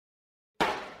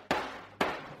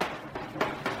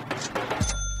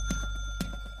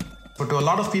To a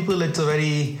lot of people, it's a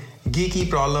very geeky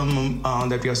problem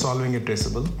that we are solving at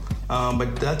Traceable.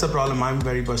 But that's a problem I'm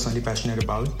very personally passionate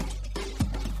about.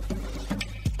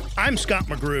 I'm Scott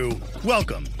McGrew.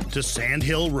 Welcome to Sand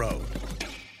Hill Road.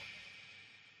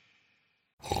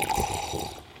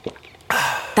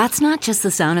 That's not just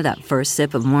the sound of that first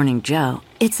sip of Morning Joe.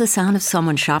 It's the sound of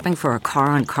someone shopping for a car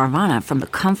on Carvana from the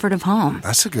comfort of home.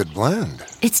 That's a good blend.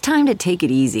 It's time to take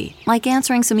it easy, like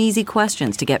answering some easy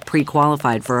questions to get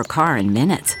pre-qualified for a car in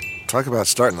minutes. Talk about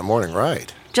starting the morning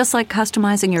right. Just like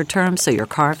customizing your terms so your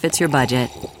car fits your budget.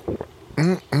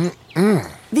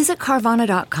 Visit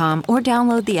Carvana.com or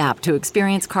download the app to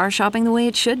experience car shopping the way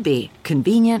it should be.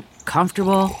 Convenient,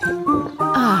 comfortable.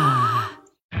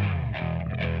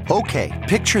 Okay,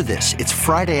 picture this. It's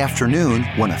Friday afternoon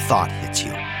when a thought hits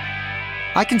you.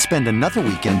 I can spend another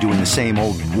weekend doing the same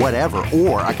old whatever,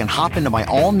 or I can hop into my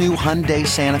all-new Hyundai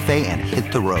Santa Fe and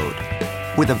hit the road.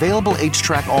 With available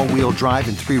H-Track all-wheel drive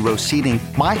and 3-row seating,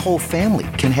 my whole family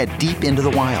can head deep into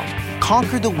the wild.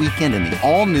 Conquer the weekend in the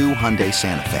all-new Hyundai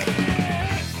Santa Fe.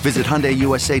 Visit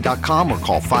HyundaiUSA.com or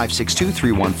call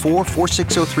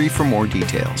 562-314-4603 for more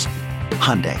details.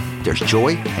 Hyundai, there's joy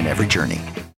in every journey.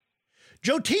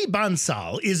 Jyoti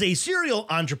Bansal is a serial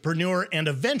entrepreneur and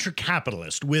a venture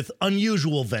capitalist with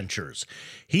Unusual Ventures.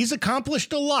 He's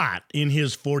accomplished a lot in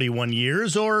his 41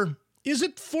 years, or is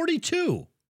it 42?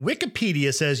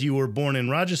 Wikipedia says you were born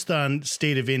in Rajasthan,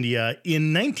 state of India,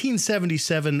 in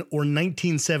 1977 or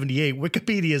 1978.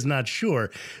 Wikipedia is not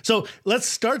sure. So let's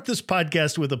start this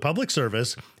podcast with a public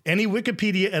service. Any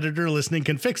Wikipedia editor listening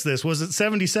can fix this. Was it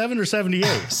 77 or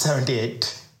 78?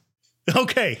 78.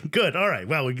 Okay, good. All right.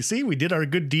 Well, we can see we did our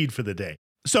good deed for the day.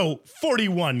 So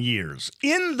 41 years.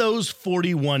 In those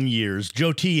 41 years,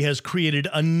 Jyoti has created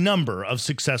a number of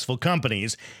successful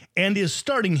companies and is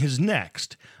starting his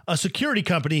next, a security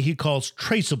company he calls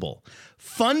Traceable,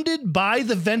 funded by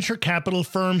the venture capital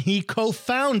firm he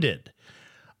co-founded.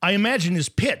 I imagine his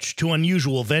pitch to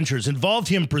Unusual Ventures involved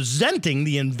him presenting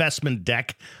the investment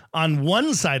deck on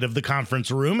one side of the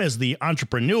conference room as the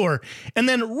entrepreneur and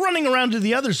then running around to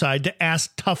the other side to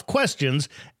ask tough questions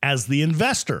as the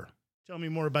investor. Tell me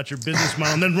more about your business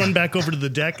model and then run back over to the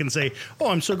deck and say,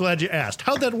 oh, I'm so glad you asked.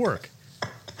 How'd that work?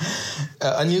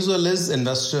 Unusual is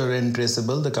investor in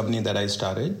Traceable, the company that I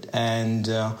started. And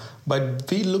but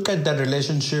we look at that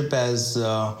relationship as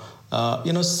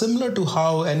similar to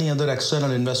how any other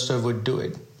external investor would do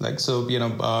it. Like, so,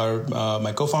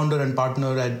 my co-founder and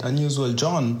partner at Unusual,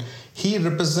 John, he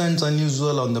represents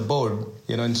Unusual on the board.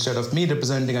 Instead of me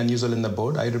representing Unusual in the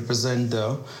board, I represent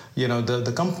the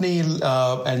company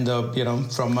and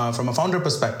from a founder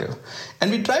perspective.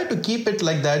 And we try to keep it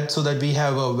like that so that we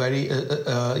have a very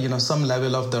some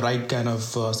level of the right kind of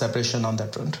separation on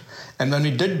that front. And when we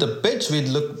did the pitch, we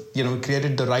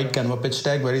created the right kind of a pitch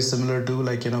tag, very similar to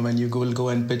when you will go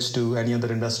and pitch to any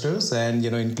other investors, and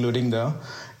including the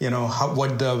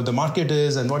what the market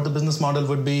is and what the business model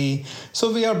would be.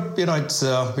 So we are it's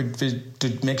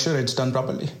to make sure it's done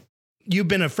properly. You've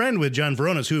been a friend with John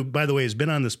Veronis, who, by the way, has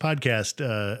been on this podcast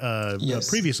yes.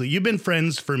 Previously. You've been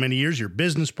friends for many years. You're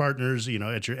business partners,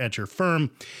 at your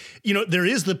firm. There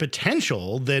is the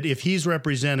potential that if he's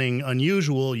representing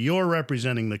Unusual, you're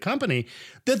representing the company,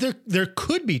 that there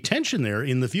could be tension there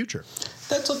in the future.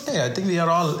 That's okay. I think we are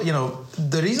all,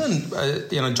 the reason,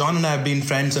 John and I have been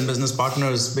friends and business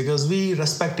partners because we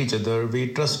respect each other,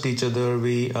 we trust each other,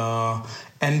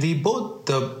 and we both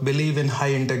believe in high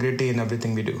integrity in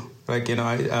everything we do. Like,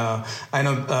 I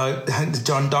know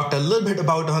John talked a little bit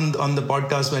about on the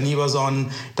podcast when he was on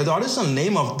the original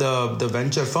name of the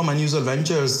venture firm, Unusual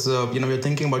Ventures. We're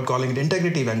thinking about calling it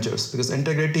Integrity Ventures because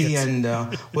integrity yes. and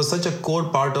was such a core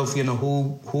part of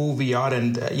who we are,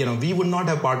 and we would not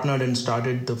have partnered and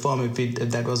started the firm if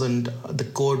that wasn't the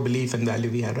core belief and value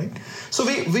we had, right? So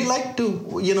we like to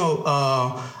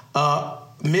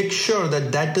make sure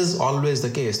that is always the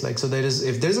case. Like, so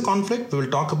if there is a conflict, we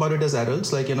will talk about it as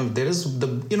adults. Like, there is the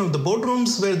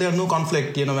boardrooms where there are no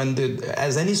conflict,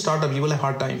 as any startup, you will have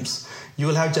hard times. You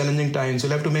will have challenging times.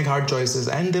 You'll have to make hard choices,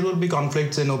 and there will be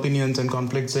conflicts in opinions and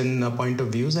conflicts in point of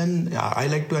views. And I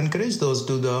like to encourage those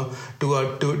to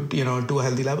a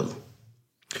healthy level.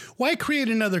 Why create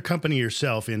another company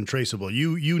yourself in Traceable?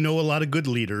 You know a lot of good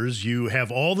leaders. You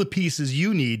have all the pieces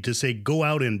you need to say, go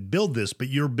out and build this, but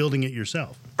you're building it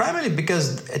yourself. Primarily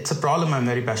because it's a problem I'm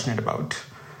very passionate about.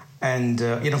 And,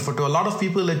 to a lot of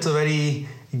people, it's a very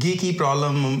geeky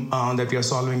problem that we are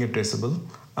solving at Traceable.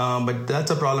 But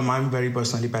that's a problem I'm very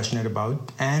personally passionate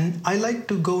about. And I like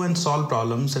to go and solve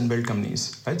problems and build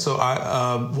companies, right? So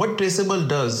what Traceable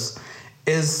does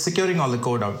is securing all the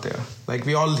code out there. Like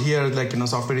we all hear, like,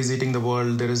 software is eating the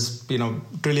world. There is,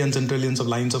 trillions and trillions of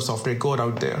lines of software code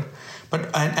out there. But,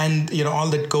 and all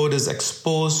that code is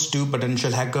exposed to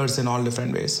potential hackers in all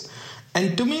different ways.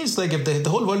 And to me, it's like if the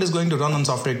whole world is going to run on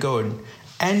software code,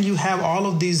 and you have all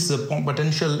of these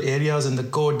potential areas in the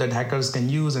code that hackers can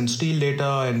use and steal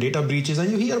data and data breaches,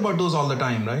 and you hear about those all the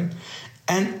time, right?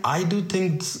 And I do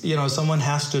think, someone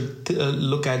has to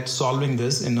look at solving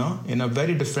this in a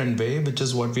very different way, which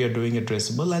is what we are doing at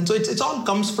Traceable. And so it's all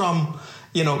comes from,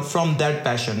 from that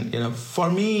passion. For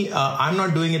me, I'm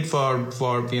not doing it for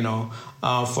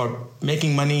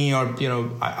making money or,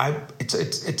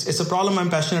 it's a problem I'm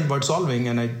passionate about solving.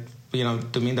 And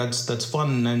to me, that's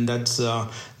fun. And that's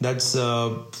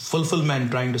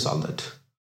fulfillment trying to solve that.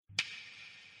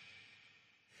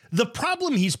 The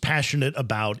problem he's passionate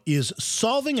about is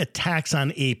solving attacks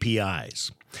on APIs.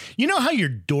 You know how your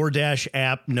DoorDash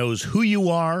app knows who you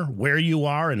are, where you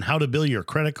are, and how to bill your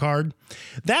credit card?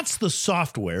 That's the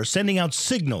software sending out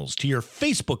signals to your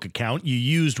Facebook account you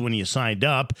used when you signed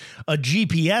up, a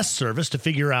GPS service to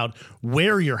figure out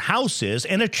where your house is,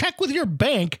 and a check with your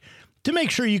bank to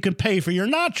make sure you can pay for your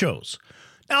nachos.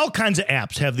 All kinds of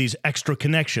apps have these extra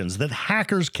connections that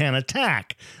hackers can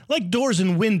attack, like doors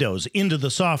and windows into the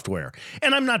software.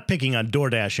 And I'm not picking on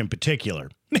DoorDash in particular.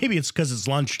 Maybe it's because it's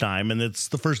lunchtime and it's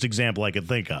the first example I could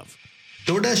think of.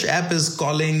 DoorDash app is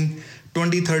calling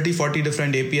 20, 30, 40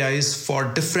 different APIs for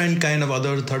different kind of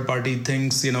other third-party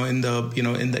things, in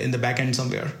the back end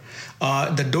somewhere.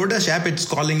 The DoorDash app, it's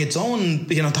calling its own,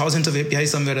 thousands of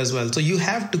APIs somewhere as well. So you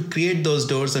have to create those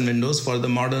doors and windows for the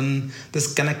modern,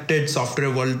 this connected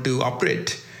software world to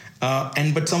operate.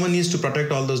 But someone needs to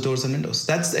protect all those doors and windows.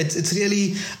 It's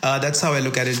really that's how I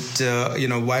look at it.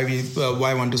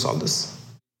 Why I want to solve this.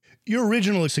 Your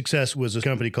original success was a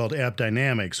company called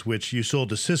AppDynamics, which you sold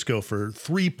to Cisco for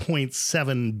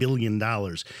 $3.7 billion.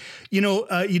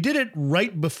 You did it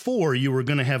right before you were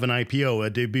going to have an IPO, a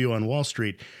debut on Wall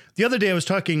Street. The other day, I was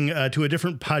talking to a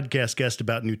different podcast guest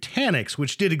about Nutanix,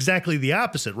 which did exactly the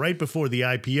opposite. Right before the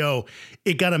IPO,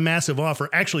 it got a massive offer,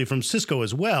 actually from Cisco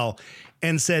as well,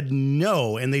 and said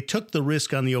no. And they took the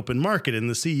risk on the open market. And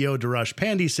the CEO, Dheeraj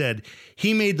Pandey, said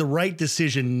he made the right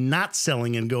decision not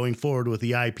selling and going forward with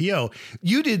the IPO.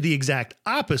 You did the exact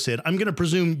opposite. I'm going to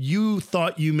presume you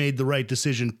thought you made the right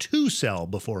decision to sell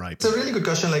before IPO. It's a really good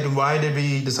question. Like, why did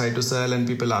we decide to sell? And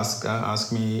people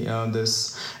ask me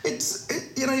this.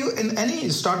 In any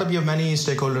startup, you have many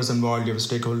stakeholders involved. You have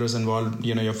stakeholders involved.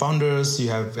 Your founders,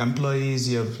 you have employees,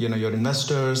 you have your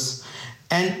investors,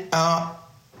 and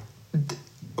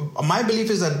my belief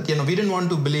is that we didn't want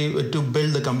to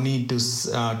build the company to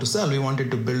sell. We wanted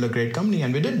to build a great company,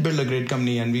 and we did build a great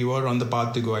company, and we were on the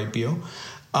path to go IPO.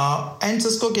 And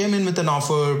Cisco came in with an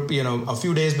offer, a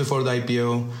few days before the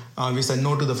IPO. We said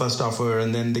no to the first offer,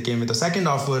 and then they came with a second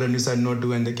offer, and we said no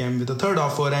to, and they came with a third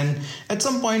offer. And at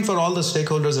some point, for all the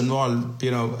stakeholders involved,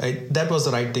 that was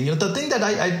the right thing. The thing that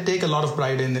I take a lot of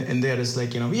pride in there is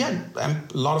we had a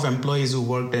lot of employees who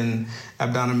worked in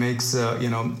AppDynamics,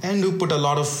 and who put a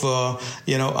lot of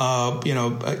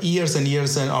years and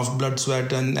years of blood,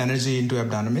 sweat, and energy into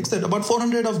AppDynamics. That about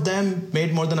 400 of them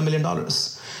made more than $1 million.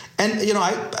 And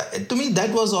to me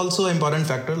that was also an important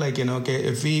factor.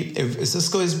 If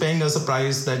Cisco is paying us a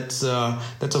price that's a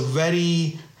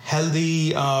very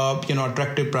healthy,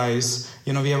 attractive price.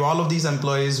 We have all of these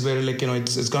employees where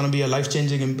it's going to be a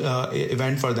life-changing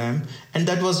event for them, and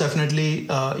that was definitely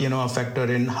a factor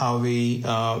in how we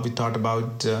thought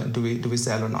about do we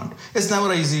sell or not. It's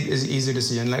never an easy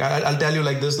decision. I'll tell you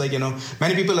like this.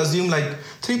 Many people assume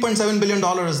 $3.7 billion.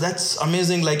 That's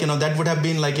amazing. That would have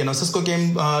been Cisco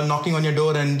came knocking on your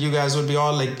door and you guys would be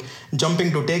all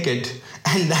jumping to take it.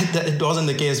 And that it wasn't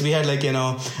the case. We had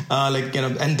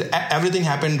and everything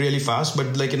happened really fast.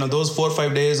 But those 4 or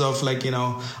 5 days of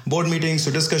board meetings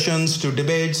to discussions to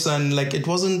debates, and it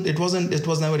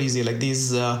was never easy like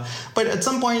these. But at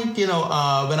some point, when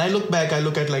I look back, I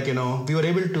look at we were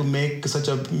able to make such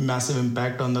a massive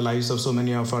impact on the lives of so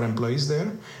many of our employees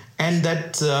there. And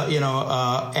that,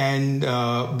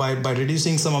 by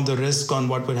reducing some of the risk on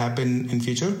what would happen in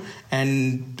future.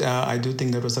 And I do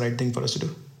think that was the right thing for us to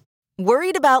do.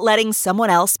 Worried about letting someone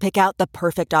else pick out the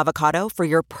perfect avocado for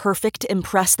your perfect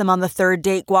impress them on the third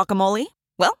date guacamole?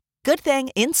 Well, good thing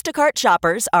Instacart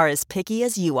shoppers are as picky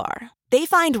as you are. They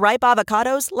find ripe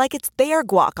avocados like it's their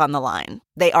guac on the line.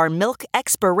 They are milk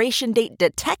expiration date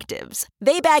detectives.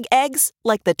 They bag eggs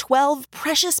like the 12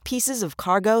 precious pieces of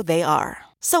cargo they are.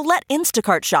 So let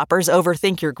Instacart shoppers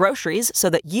overthink your groceries so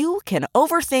that you can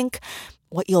overthink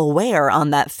what you'll wear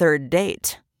on that third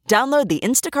date. Download the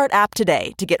Instacart app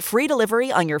today to get free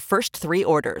delivery on your first 3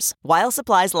 orders, while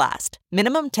supplies last.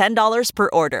 Minimum $10 per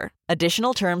order.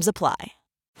 Additional terms apply.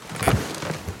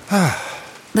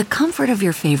 The comfort of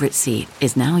your favorite seat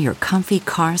is now your comfy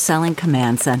car selling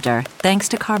command center, thanks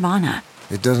to Carvana.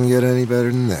 It doesn't get any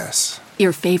better than this.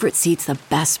 Your favorite seat's the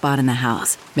best spot in the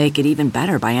house. Make it even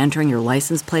better by entering your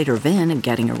license plate or VIN and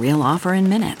getting a real offer in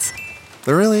minutes.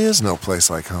 There really is no place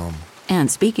like home.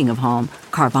 And speaking of home,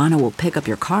 Carvana will pick up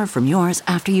your car from yours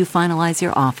after you finalize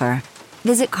your offer.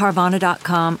 Visit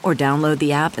Carvana.com or download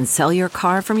the app and sell your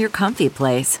car from your comfy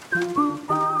place.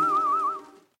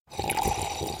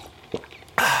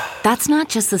 That's not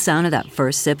just the sound of that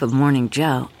first sip of Morning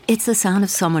Joe. It's the sound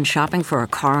of someone shopping for a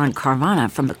car on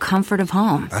Carvana from the comfort of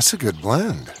home. That's a good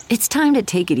blend. It's time to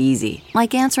take it easy,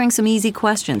 like answering some easy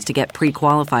questions to get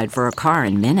pre-qualified for a car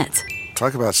in minutes.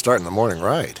 Talk about starting the morning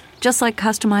right. Just like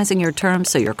customizing your terms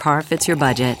so your car fits your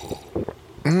budget.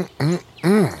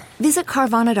 Visit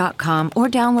Carvana.com or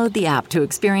download the app to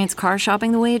experience car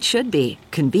shopping the way it should be.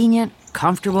 Convenient,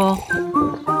 comfortable.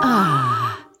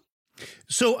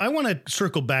 So I want to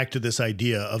circle back to this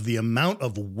idea of the amount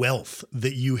of wealth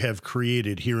that you have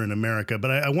created here in America.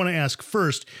 But I want to ask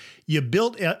first, you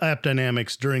built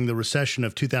AppDynamics during the recession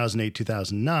of 2008,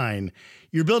 2009.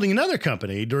 You're building another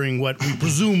company during what we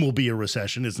presume will be a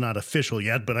recession. It's not official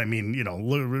yet, but I mean, you know,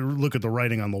 look at the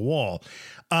writing on the wall.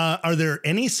 Are there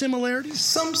any similarities?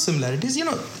 Some similarities. You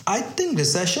know, I think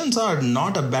recessions are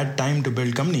not a bad time to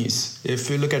build companies. If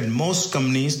you look at most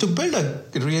companies, to build a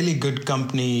really good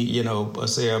company, you know,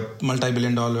 say a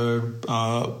multi-billion-dollar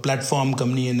platform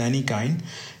company in any kind,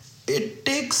 it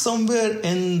takes somewhere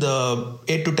in the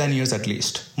 8 to 10 years at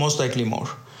least, most likely more.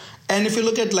 And if you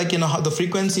look at, like, you know, how the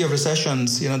frequency of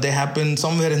recessions, you know, they happen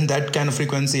somewhere in that kind of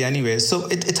frequency anyway. So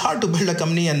it's hard to build a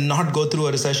company and not go through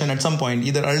a recession at some point,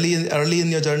 either early in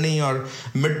your journey or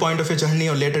midpoint of your journey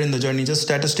or later in the journey. Just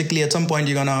statistically, at some point,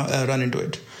 you're going to run into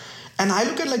it. And I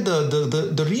look at, like,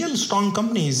 the real strong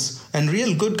companies and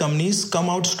real good companies come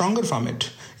out stronger from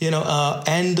it. You know,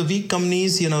 and the weak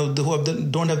companies, you know, who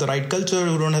don't have the right culture,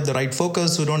 who don't have the right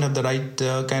focus, who don't have the right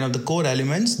kind of the core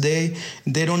elements, they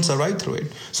don't survive through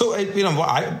it. So, you know,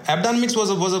 AppDynamics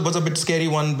was a bit scary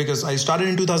one, because I started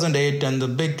in 2008 and the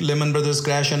big Lehman Brothers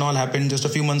crash and all happened just a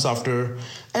few months after,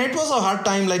 and it was a hard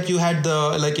time. Like, you had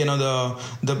the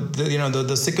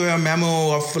Sequoia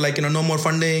memo of, like, you know, no more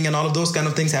funding and all of those kind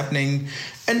of things happening,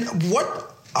 and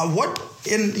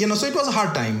so it was a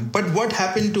hard time. But what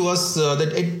happened to us,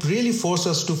 that it really forced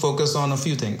us to focus on a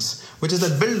few things, which is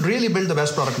that really build the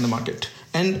best product in the market.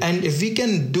 And if we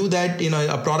can do that, you know,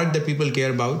 a product that people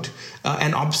care about,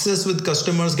 and obsess with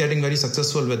customers getting very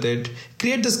successful with it,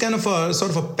 create this kind of a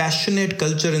sort of a passionate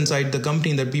culture inside the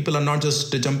company, that people are not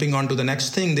just jumping on to the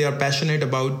next thing. They are passionate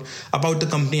about the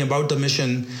company, about the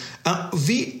mission.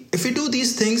 If we do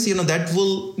these things, you know, that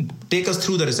will take us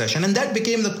through the recession. And that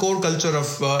became the core culture of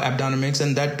AppDynamics.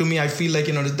 And that, to me, I feel like,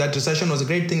 you know, that recession was a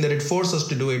great thing, that it forced us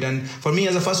to do it. And for me,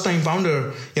 as a first-time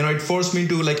founder, you know, it forced me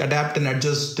to, like, adapt and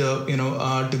adjust,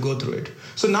 to go through it.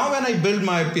 So now when I build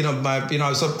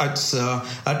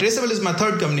Traceable is my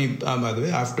third company, by the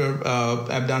way. After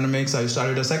AppDynamics, I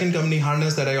started a second company,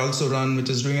 Harness, that I also run, which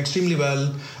is doing extremely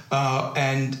well.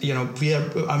 And, you know,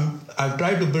 I've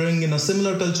tried to bring in a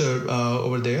similar culture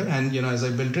over there. And, you know, as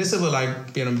I build Traceable, I,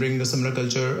 you know, bring the similar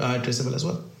culture at Traceable as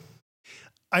well.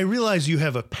 I realize you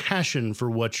have a passion for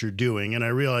what you're doing, and I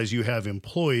realize you have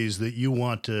employees that you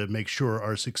want to make sure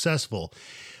are successful.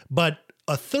 But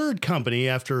a third company,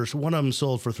 after one of them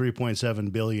sold for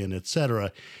 $3.7 billion, et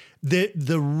cetera,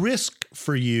 the risk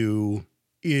for you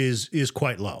is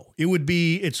quite low.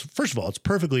 First of all, it's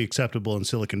perfectly acceptable in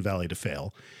Silicon Valley to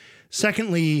fail.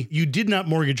 Secondly, you did not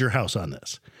mortgage your house on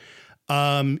this.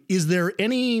 Is there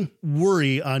any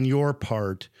worry on your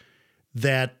part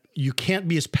that you can't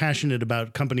be as passionate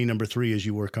about company number 3 as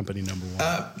you were company number 1?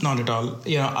 Not at all.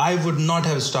 You know, I would not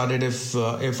have started if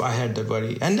I had that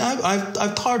worry. And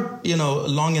I've thought, you know,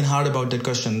 long and hard about that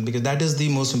question, because that is the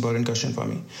most important question for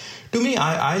me. To me,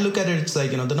 I look at it, it's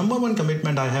like, you know, the number one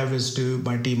commitment I have is to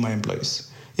my team, my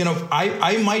employees. You know,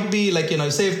 I might be like, you know,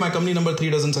 say if my company number 3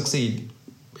 doesn't succeed,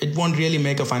 it won't really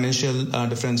make a financial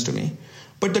difference to me.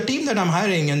 But the team that I'm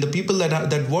hiring and the people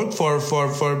that work for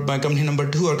my company number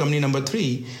 2 or company number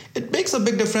 3, it makes a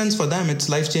big difference for them. It's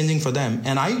life-changing for them.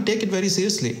 And I take it very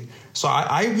seriously. So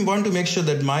I want to make sure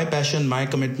that my passion, my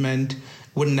commitment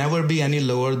would never be any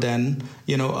lower than,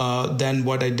 you know, than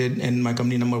what I did in my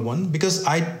company number 1, because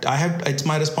I have, it's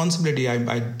my responsibility. I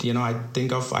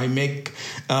make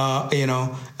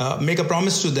a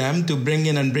promise to them to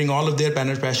bring all of their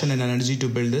passion and energy to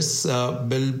build this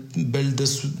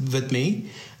with me.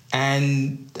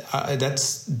 And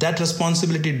that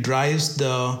responsibility drives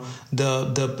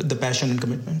the passion and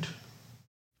commitment.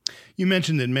 You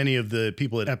mentioned that many of the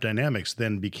people at AppDynamics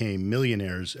then became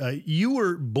millionaires. You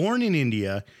were born in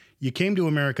India. You came to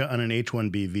America on an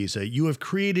H-1B visa. You have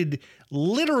created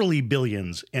literally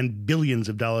billions and billions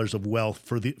of dollars of wealth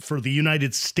for the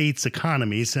United States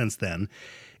economy since then.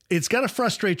 It's got to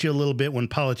frustrate you a little bit when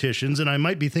politicians, and I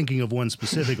might be thinking of one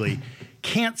specifically,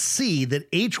 can't see that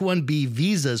H-1B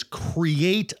visas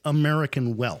create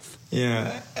American wealth.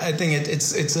 Yeah, I think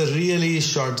it's a really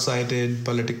short-sighted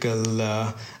political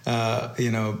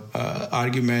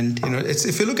argument. It's,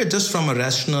 if you look at just from a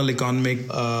rational economic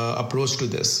approach to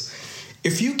this,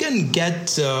 if you can get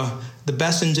the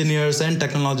best engineers and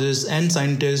technologists and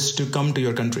scientists to come to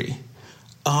your country,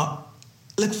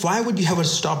 why would you ever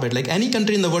stop it? Like, any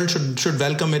country in the world should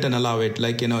welcome it and allow it.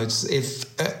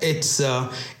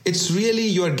 It's really,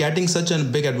 you are getting such a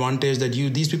big advantage that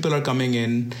these people are coming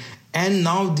in, and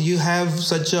now you have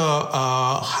such a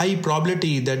high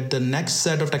probability that the next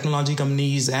set of technology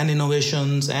companies and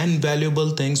innovations and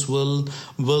valuable things will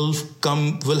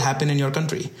happen in your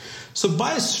country. So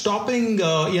by stopping,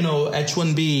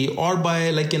 H-1B, or by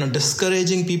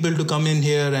discouraging people to come in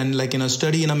here and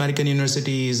study in American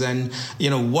universities and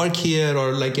work here,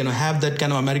 or have that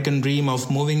kind of American dream of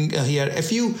moving here,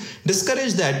 if you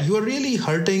discourage that, you are really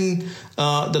hurting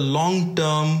the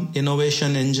long-term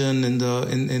innovation engine in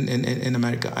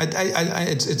America.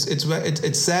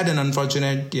 It's sad and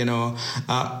unfortunate.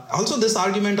 Also this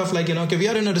argument of okay, we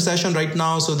are in a recession right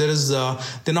now, so there is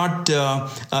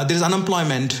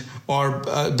unemployment. Or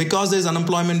because there's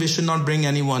unemployment, we should not bring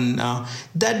anyone.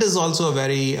 That is also a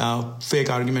very fake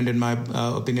argument, in my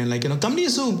opinion.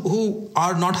 Companies who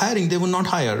are not hiring, they will not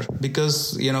hire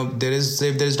because there is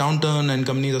downturn and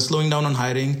companies are slowing down on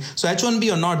hiring. So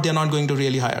H-1B or not, they're not going to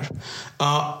really hire.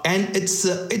 And it's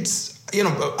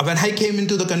when I came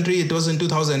into the country, it was in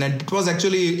 2000, and it was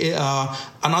actually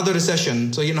another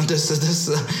recession. So I don't know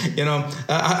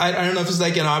if it's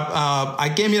I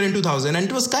came here in 2000, and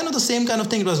it was kind of the same kind of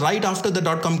thing. It was right after the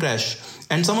dot-com crash.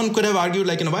 And someone could have argued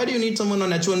why do you need someone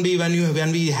on H-1B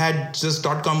when we had just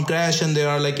dot-com crash and there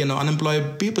are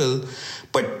unemployed people?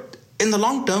 But in the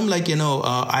long term,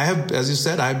 I have, as you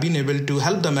said, I've been able to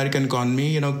help the American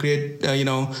economy, create,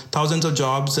 thousands of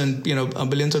jobs and,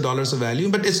 billions of dollars of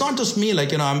value. But it's not just me,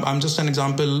 I'm just an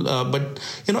example. But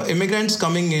immigrants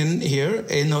coming in here,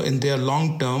 in their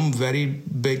long term, very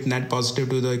big net positive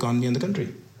to the economy and the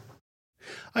country.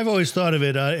 I've always thought of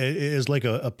it as like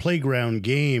a playground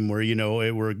game where,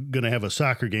 we're going to have a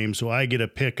soccer game. So I get a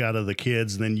pick out of the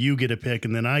kids, then you get a pick,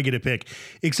 and then I get a pick.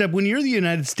 Except when you're the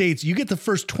United States, you get the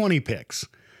first 20 picks.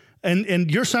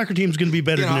 And your soccer team is going to be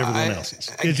better than everyone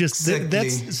else's. It's just,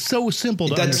 that's so simple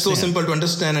to understand. That's so simple to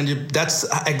understand. And that's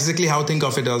exactly how I think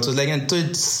of it also. And so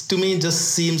it's, to me, it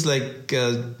just seems like,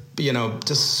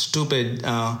 just stupid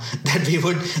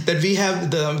that we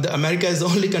have the America is the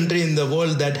only country in the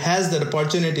world that has that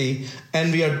opportunity,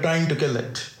 and we are trying to kill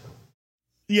it.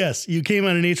 Yes, you came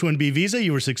on an H-1B visa.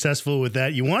 You were successful with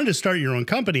that. You wanted to start your own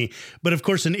company. But of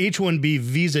course, an H-1B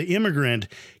visa immigrant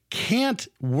can't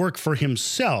work for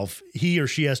himself. He or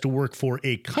she has to work for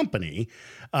a company.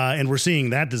 And we're seeing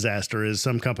that disaster as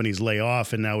some companies lay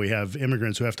off, and now we have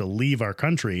immigrants who have to leave our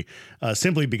country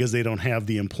simply because they don't have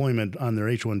the employment on their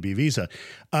H-1B visa.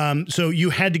 So you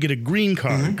had to get a green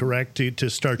card, correct, to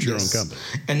start your own company.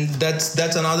 And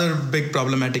that's another big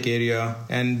problematic area,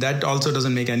 and that also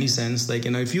doesn't make any sense.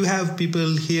 If you have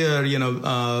people here,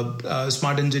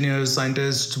 smart engineers,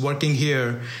 scientists working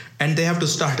here, and they have to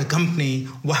start a company,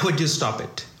 why would you stop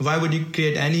it? Why would you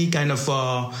create any kind of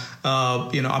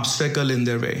obstacle in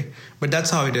their way? But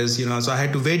that's how it is, So I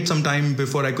had to wait some time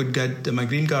before I could get my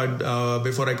green card,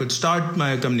 before I could start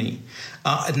my company.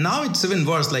 Now it's even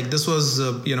worse. This was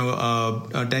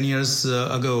 10 years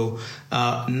ago.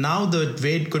 Now the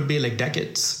wait could be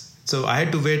decades. So I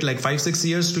had to wait 5-6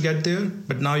 years to get there,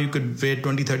 but now you could wait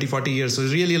 20, 30, 40 years. So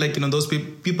really those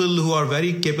people who are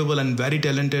very capable and very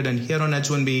talented and here on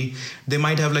H-1B, they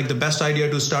might have the best idea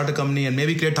to start a company and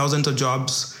maybe create thousands of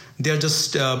jobs. They're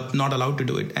just not allowed to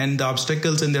do it. And the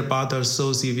obstacles in their path are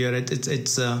so severe. It's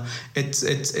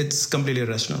completely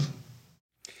irrational.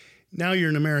 Now you're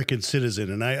an American citizen,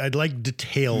 and I'd like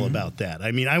detail about that.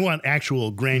 I mean, I want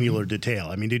actual granular detail.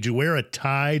 I mean, did you wear a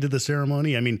tie to the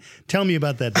ceremony? I mean, tell me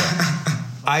about that day.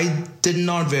 I did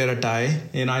not wear a tie,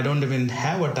 I don't even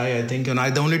have a tie, I think.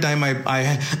 The only time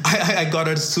I got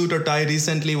a suit or tie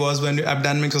recently was when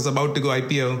AppDynamics was about to go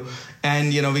IPO.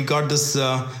 and we got this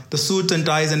the suits and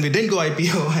ties, and we didn't go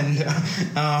IPO, and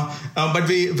but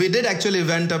we did actually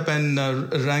went up and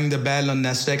rang the bell on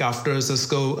Nasdaq after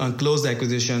Cisco closed the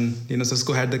acquisition.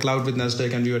 Cisco had the cloud with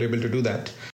Nasdaq, and we were able to do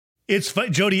that.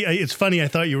 Jody, it's funny. I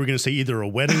thought you were going to say either a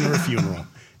wedding or a funeral.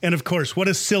 And of course, what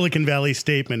a Silicon Valley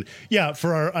statement. Yeah,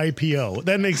 for our IPO.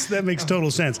 That makes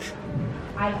total sense.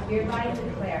 I hereby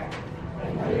declare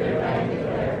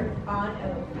on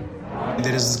oath.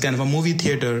 There is kind of a movie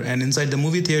theater, and inside the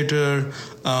movie theater,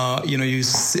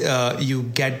 you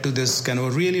get to this kind of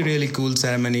a really, really cool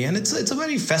ceremony, and it's a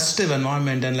very festive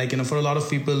environment. And for a lot of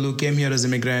people who came here as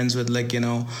immigrants with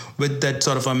with that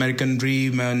sort of American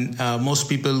dream, and most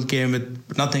people came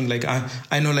with nothing.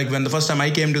 I know when the first time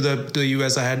I came to the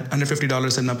US, I had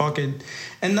 $150 in my pocket,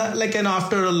 and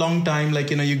after a long time,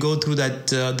 you go through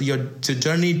that your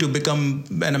journey to become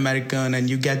an American, and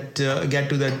you get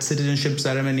to that citizenship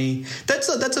ceremony. That's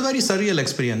a very surreal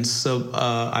experience. So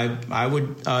I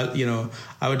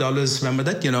would always remember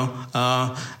that.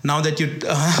 Now that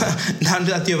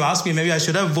you've asked me, maybe I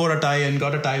should have wore a tie and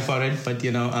got a tie for it. But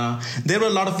there were a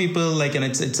lot of people and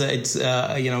it's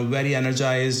very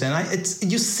energized,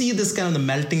 and you see this kind of the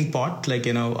melting pot,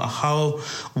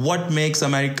 what makes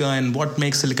America and what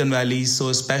makes Silicon Valley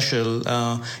so special.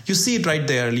 You see it right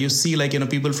there. You see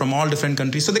people from all different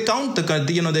countries. So they count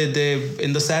they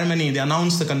in the ceremony they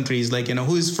announce the countries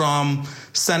who is from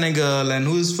Senegal and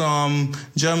who is from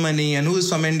Germany and who is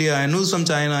from India and who's from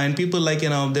China, and people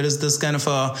there is this kind of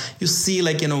you see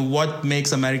what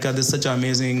makes America this such an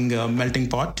amazing melting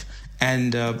pot,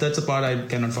 and that's a part I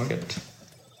cannot forget.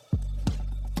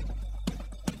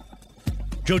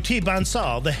 Jyoti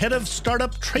Bansal, the head of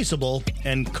Startup Traceable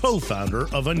and co-founder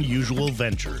of Unusual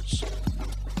Ventures.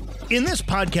 In this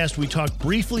podcast, we talk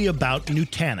briefly about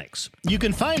Nutanix. You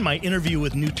can find my interview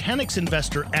with Nutanix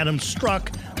investor Adam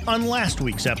Struck on last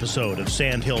week's episode of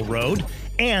Sand Hill Road,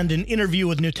 and an interview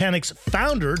with Nutanix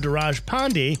founder Dheeraj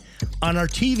Pandey on our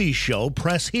TV show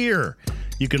Press Here.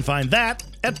 You can find that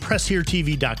at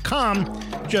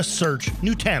pressheretv.com. Just search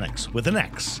Nutanix with an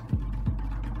X.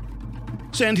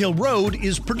 Sand Hill Road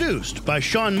is produced by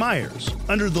Sean Myers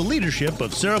under the leadership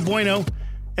of Sarah Bueno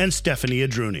and Stephanie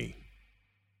Adruni.